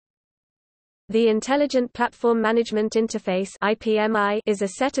The Intelligent Platform Management Interface (IPMI) is a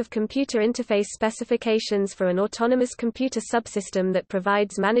set of computer interface specifications for an autonomous computer subsystem that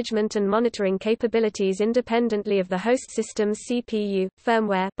provides management and monitoring capabilities independently of the host system's CPU,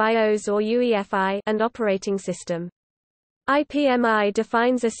 firmware, BIOS or UEFI, and operating system. IPMI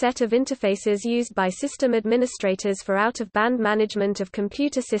defines a set of interfaces used by system administrators for out-of-band management of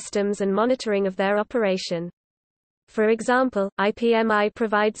computer systems and monitoring of their operation. For example, IPMI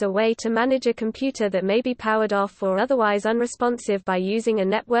provides a way to manage a computer that may be powered off or otherwise unresponsive by using a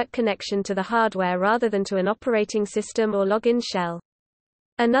network connection to the hardware rather than to an operating system or login shell.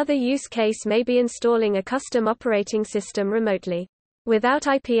 Another use case may be installing a custom operating system remotely. Without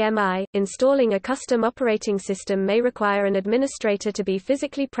IPMI, installing a custom operating system may require an administrator to be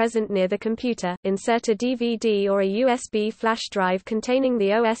physically present near the computer, insert a DVD or a USB flash drive containing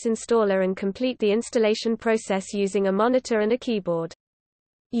the OS installer and complete the installation process using a monitor and a keyboard.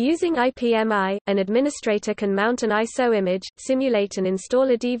 Using IPMI, an administrator can mount an ISO image, simulate and install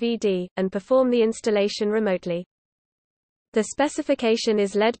a DVD, and perform the installation remotely. The specification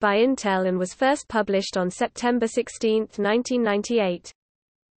is led by Intel and was first published on September 16, 1998.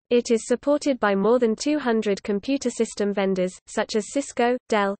 It is supported by more than 200 computer system vendors, such as Cisco,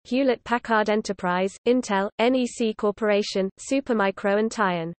 Dell, Hewlett-Packard Enterprise, Intel, NEC Corporation, Supermicro and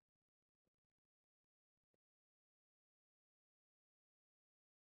Tyan.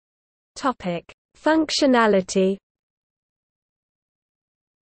 Functionality.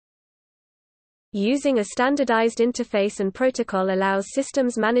 Using a standardized interface and protocol allows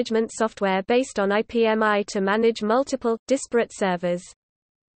systems management software based on IPMI to manage multiple, disparate servers.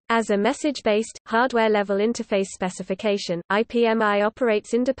 As a message-based, hardware-level interface specification, IPMI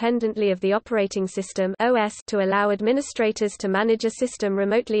operates independently of the operating system (OS) to allow administrators to manage a system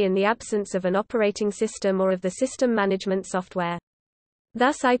remotely in the absence of an operating system or of the system management software.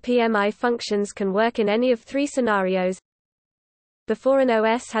 Thus IPMI functions can work in any of three scenarios: before an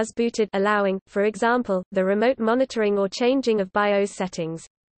OS has booted, allowing, for example, the remote monitoring or changing of BIOS settings;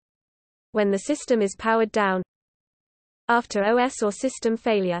 when the system is powered down; after OS or system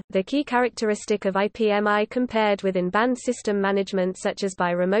failure. The key characteristic of IPMI compared with in-band system management, such as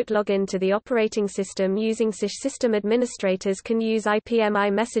by remote login to the operating system using SIS, system administrators can use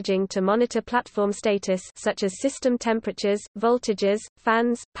IPMI messaging to monitor platform status such as system temperatures, voltages,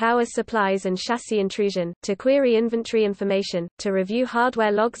 fans, power supplies and chassis intrusion, to query inventory information, to review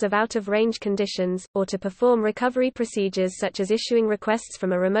hardware logs of out-of-range conditions, or to perform recovery procedures such as issuing requests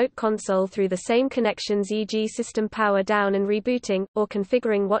from a remote console through the same connections, e.g. system power down and rebooting, or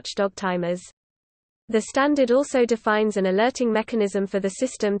configuring watchdog timers. The standard also defines an alerting mechanism for the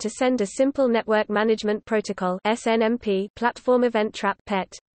system to send a simple Network Management Protocol (SNMP) platform event trap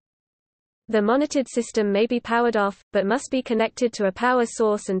 (PET). The monitored system may be powered off, but must be connected to a power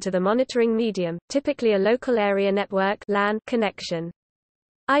source and to the monitoring medium, typically a local area network (LAN) connection.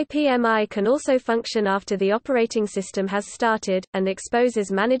 IPMI can also function after the operating system has started, and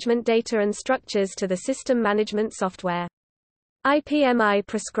exposes management data and structures to the system management software. IPMI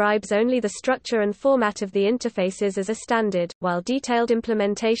prescribes only the structure and format of the interfaces as a standard, while detailed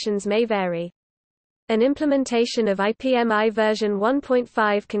implementations may vary. An implementation of IPMI version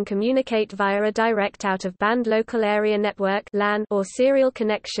 1.5 can communicate via a direct out-of-band local area network (LAN) or serial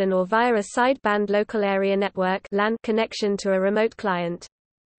connection, or via a sideband local area network (LAN) connection to a remote client.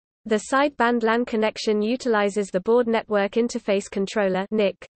 The sideband LAN connection utilizes the Board Network Interface Controller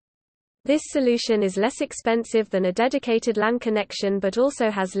 (NIC). This solution is less expensive than a dedicated LAN connection but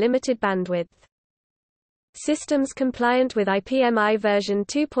also has limited bandwidth. Systems compliant with IPMI version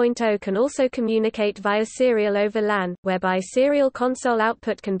 2.0 can also communicate via serial over LAN, whereby serial console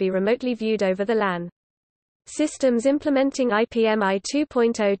output can be remotely viewed over the LAN. Systems implementing IPMI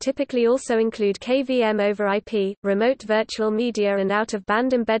 2.0 typically also include KVM over IP, remote virtual media and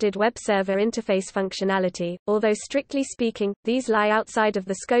out-of-band embedded web server interface functionality, although strictly speaking, these lie outside of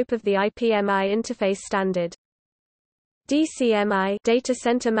the scope of the IPMI interface standard. DCMI Data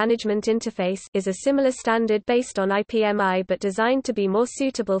Center Management Interface is a similar standard based on IPMI but designed to be more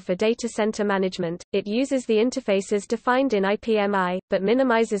suitable for data center management. It uses the interfaces defined in IPMI, but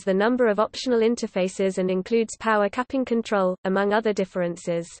minimizes the number of optional interfaces and includes power capping control, among other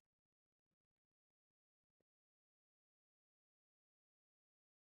differences.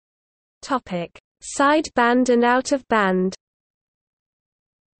 Topic: Sideband and out-of-band.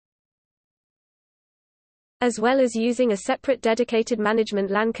 As well as using a separate dedicated management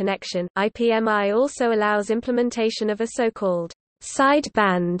LAN connection, IPMI also allows implementation of a so-called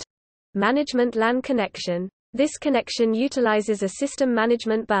sideband management LAN connection. This connection utilizes a System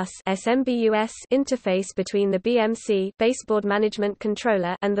Management Bus (SMBUS) interface between the BMC Baseboard Management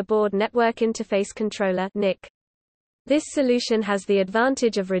Controller and the Board Network Interface Controller (NIC). This solution has the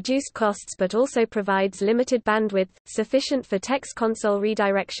advantage of reduced costs but also provides limited bandwidth, sufficient for text console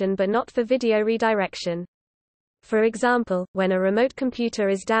redirection but not for video redirection. For example, when a remote computer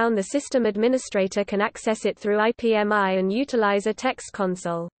is down, the system administrator can access it through IPMI and utilize a text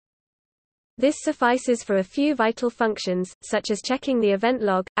console. This suffices for a few vital functions, such as checking the event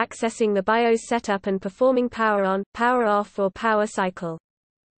log, accessing the BIOS setup and performing power on, power off or power cycle.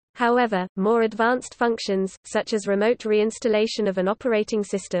 However, more advanced functions, such as remote reinstallation of an operating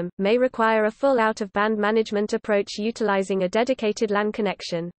system, may require a full out-of-band management approach utilizing a dedicated LAN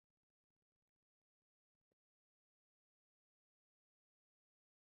connection.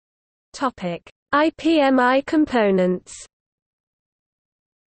 IPMI components.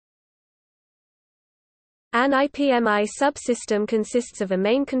 An IPMI subsystem consists of a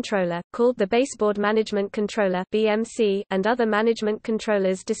main controller, called the Baseboard Management Controller (BMC), and other management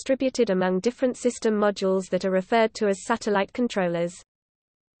controllers distributed among different system modules that are referred to as satellite controllers.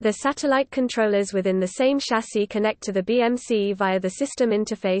 The satellite controllers within the same chassis connect to the BMC via the system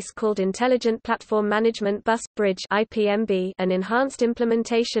interface called Intelligent Platform Management Bus Bridge (IPMB), an enhanced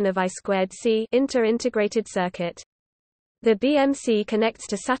implementation of I2C inter-integrated circuit. The BMC connects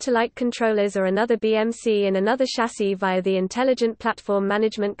to satellite controllers or another BMC in another chassis via the Intelligent Platform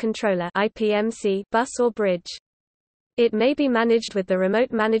Management Controller (IPMC) bus or bridge. It may be managed with the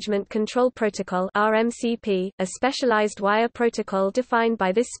Remote Management Control Protocol (RMCP), a specialized wire protocol defined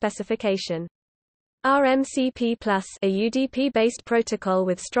by this specification. RMCP+, a UDP-based protocol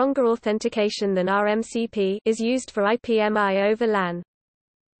with stronger authentication than RMCP, is used for IPMI over LAN.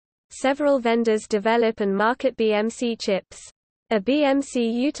 Several vendors develop and market BMC chips. A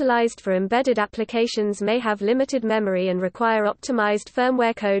BMC utilized for embedded applications may have limited memory and require optimized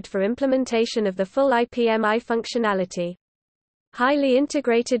firmware code for implementation of the full IPMI functionality. Highly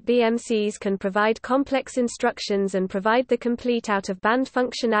integrated BMCs can provide complex instructions and provide the complete out-of-band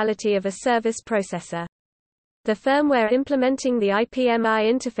functionality of a service processor. The firmware implementing the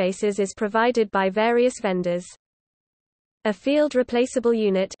IPMI interfaces is provided by various vendors. A field replaceable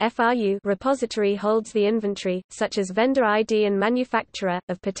unit (FRU) repository holds the inventory, such as vendor ID and manufacturer,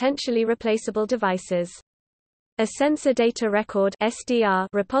 of potentially replaceable devices. A sensor data record (SDR)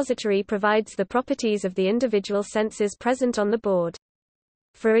 repository provides the properties of the individual sensors present on the board.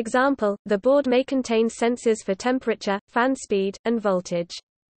 For example, the board may contain sensors for temperature, fan speed, and voltage.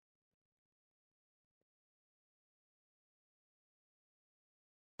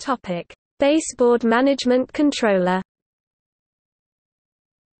 Topic: Baseboard Management Controller.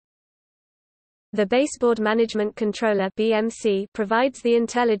 The Baseboard Management Controller (BMC) provides the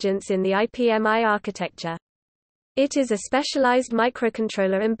intelligence in the IPMI architecture. It is a specialized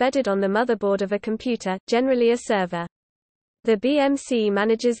microcontroller embedded on the motherboard of a computer, generally a server. The BMC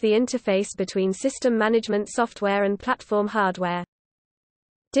manages the interface between system management software and platform hardware.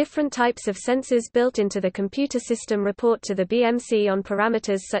 Different types of sensors built into the computer system report to the BMC on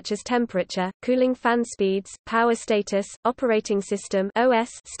parameters such as temperature, cooling fan speeds, power status, operating system (OS)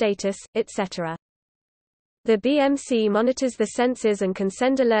 status, etc. The BMC monitors the sensors and can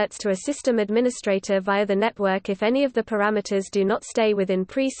send alerts to a system administrator via the network if any of the parameters do not stay within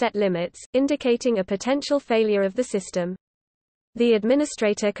preset limits, indicating a potential failure of the system. The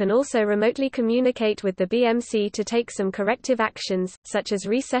administrator can also remotely communicate with the BMC to take some corrective actions, such as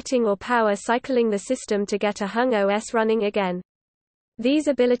resetting or power cycling the system to get a hung OS running again. These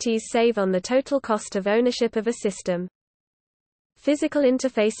abilities save on the total cost of ownership of a system. Physical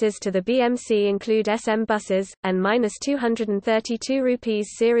interfaces to the BMC include SM buses, and -232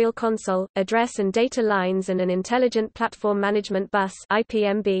 serial console, address and data lines, and an Intelligent Platform Management Bus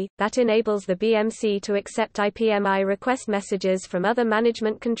 (IPMB) that enables the BMC to accept IPMI request messages from other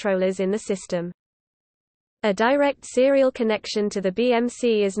management controllers in the system. A direct serial connection to the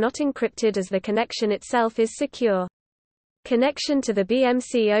BMC is not encrypted as the connection itself is secure. Connection to the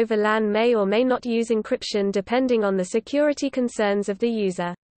BMC over LAN may or may not use encryption depending on the security concerns of the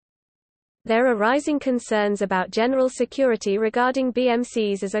user. There are rising concerns about general security regarding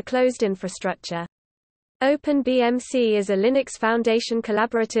BMCs as a closed infrastructure. OpenBMC is a Linux Foundation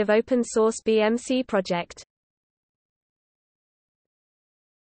collaborative open-source BMC project.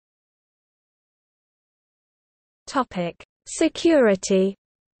 Security.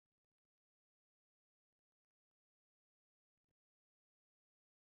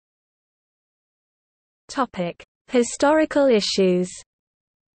 Historical issues.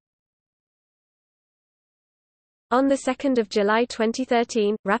 On 2 July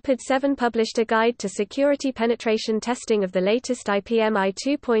 2013, Rapid7 published a guide to security penetration testing of the latest IPMI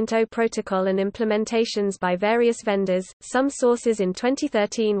 2.0 protocol and implementations by various vendors. Some sources in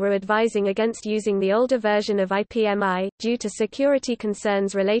 2013 were advising against using the older version of IPMI, due to security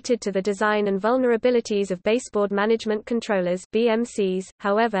concerns related to the design and vulnerabilities of baseboard management controllers (BMCs).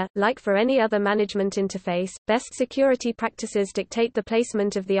 However, like for any other management interface, best security practices dictate the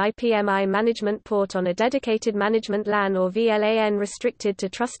placement of the IPMI management port on a dedicated management LAN or VLAN restricted to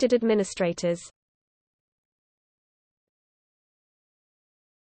trusted administrators.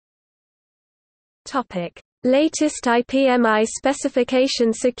 Topic: Latest IPMI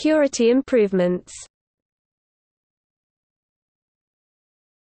specification security improvements.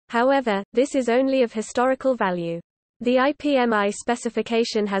 However, this is only of historical value. The IPMI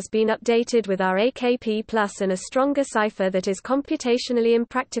specification has been updated with RAKP+ and a stronger cipher that is computationally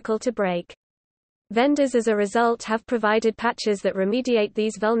impractical to break. Vendors as a result have provided patches that remediate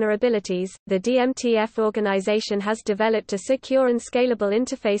these vulnerabilities. The DMTF organization has developed a secure and scalable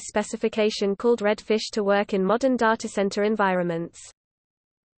interface specification called Redfish to work in modern data center environments.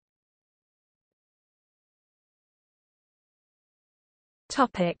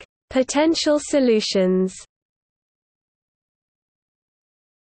 Topic: Potential solutions.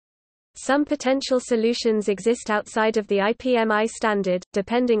 Some potential solutions exist outside of the IPMI standard,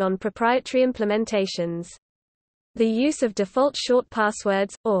 depending on proprietary implementations. The use of default short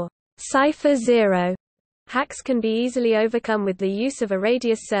passwords, or cipher 0, hacks can be easily overcome with the use of a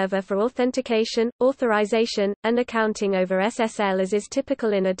radius server for authentication, authorization, and accounting over SSL, as is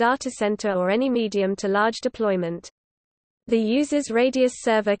typical in a data center or any medium to large deployment. The user's radius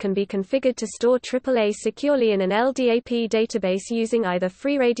server can be configured to store AAA securely in an LDAP database using either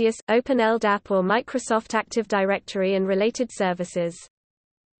FreeRadius, OpenLDAP, or Microsoft Active Directory and related services.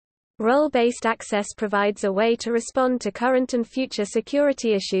 Role-based access provides a way to respond to current and future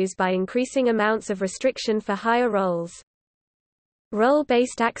security issues by increasing amounts of restriction for higher roles.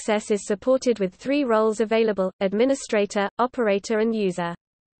 Role-based access is supported with 3 roles available: administrator, operator, and user.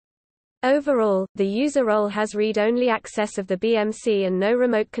 Overall, the user role has read-only access of the BMC and no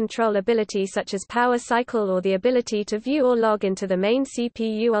remote control ability such as power cycle or the ability to view or log into the main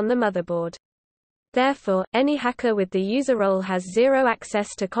CPU on the motherboard. Therefore, any hacker with the user role has 0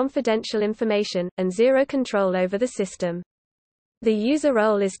 access to confidential information, and 0 control over the system. The user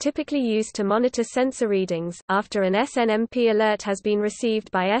role is typically used to monitor sensor readings, after an SNMP alert has been received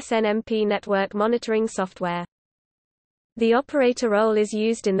by SNMP network monitoring software. The operator role is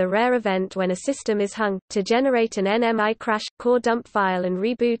used in the rare event when a system is hung, to generate an NMI crash, core dump file and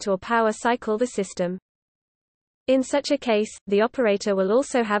reboot or power cycle the system. In such a case, the operator will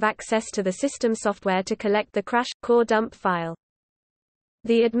also have access to the system software to collect the crash, core dump file.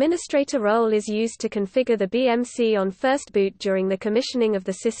 The administrator role is used to configure the BMC on first boot during the commissioning of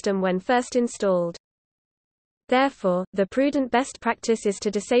the system when first installed. Therefore, the prudent best practice is to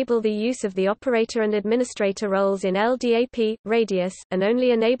disable the use of the operator and administrator roles in LDAP, radius, and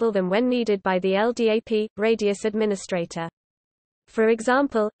only enable them when needed by the LDAP, radius administrator. For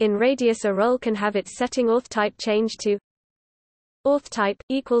example, in radius a role can have its setting auth type changed to auth type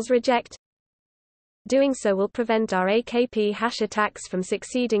 = reject. Doing so will prevent RAKP hash attacks from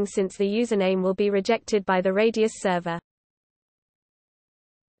succeeding since the username will be rejected by the radius server.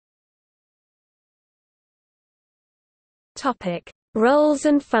 Topic: Roles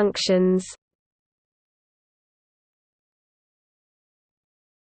and functions.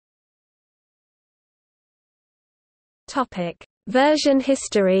 Topic: Version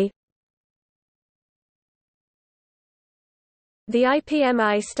history. The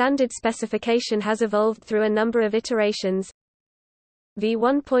IPMI standard specification has evolved through a number of iterations.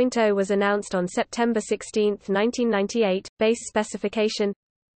 V1.0 was announced on September 16, 1998, base specification.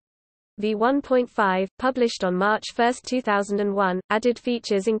 V1.5, published on March 1, 2001, added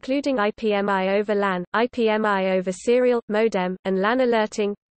features including IPMI over LAN, IPMI over serial, modem, and LAN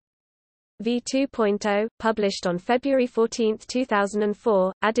alerting. V2.0, published on February 14,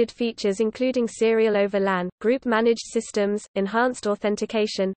 2004, added features including serial over LAN, group managed systems, enhanced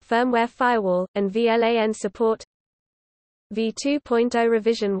authentication, firmware firewall, and VLAN support. V2.0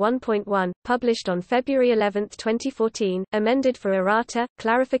 revision 1.1, published on February 11, 2014, amended for errata,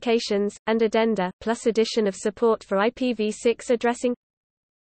 clarifications, and addenda, plus addition of support for IPv6 addressing.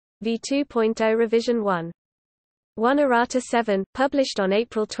 V2.0 revision 1.1 errata 7, published on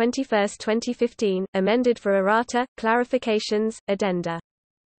April 21, 2015, amended for errata, clarifications, addenda.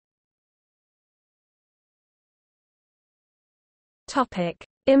 Topic: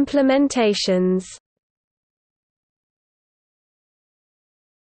 Implementations.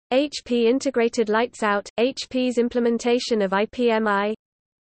 HP Integrated Lights Out, HP's implementation of IPMI.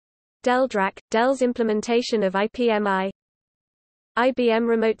 Dell DRAC, Dell's implementation of IPMI. IBM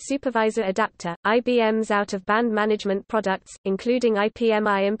Remote Supervisor Adapter, IBM's out-of-band management products, including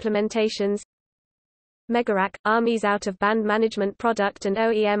IPMI implementations. Megarack, Army's out-of-band management product and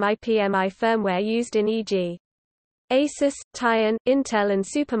OEM IPMI firmware used in e.g. Asus, Tian, Intel and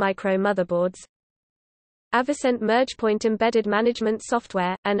Supermicro motherboards. Avocent MergePoint embedded management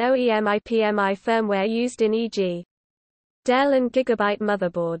software, and OEM IPMI firmware used in e.g. Dell and Gigabyte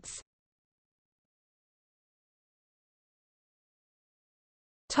motherboards.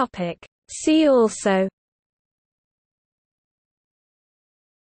 See also: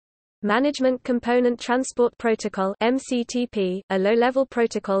 Management Component Transport Protocol (MCTP), a low-level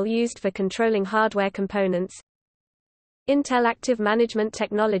protocol used for controlling hardware components. Intel Active Management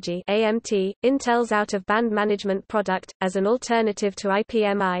Technology (AMT), Intel's out-of-band management product, as an alternative to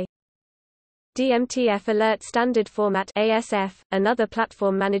IPMI. DMTF Alert Standard Format (ASF), another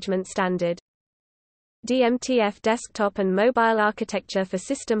platform management standard. DMTF Desktop and Mobile Architecture for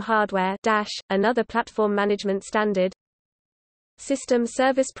System Hardware (DASH), another platform management standard. System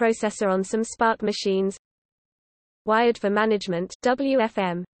Service Processor on some SPARC machines. Wired for Management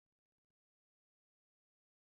 (WFM).